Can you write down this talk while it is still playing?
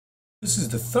This is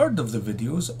the third of the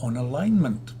videos on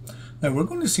alignment. Now we're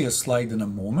going to see a slide in a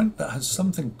moment that has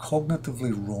something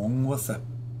cognitively wrong with it.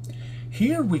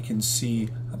 Here we can see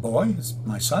a boy, it's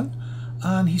my son,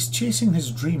 and he's chasing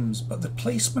his dreams, but the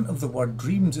placement of the word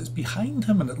dreams is behind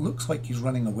him and it looks like he's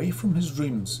running away from his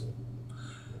dreams.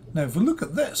 Now if we look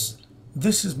at this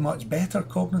is much better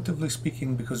cognitively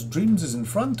speaking because dreams is in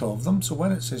front of them, so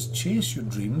when it says chase your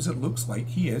dreams it looks like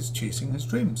he is chasing his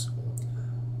dreams.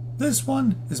 This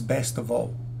one is best of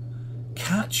all.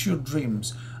 Catch your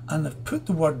dreams, and I've put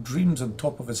the word dreams on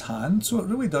top of his hand so it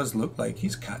really does look like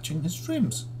he's catching his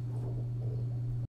dreams.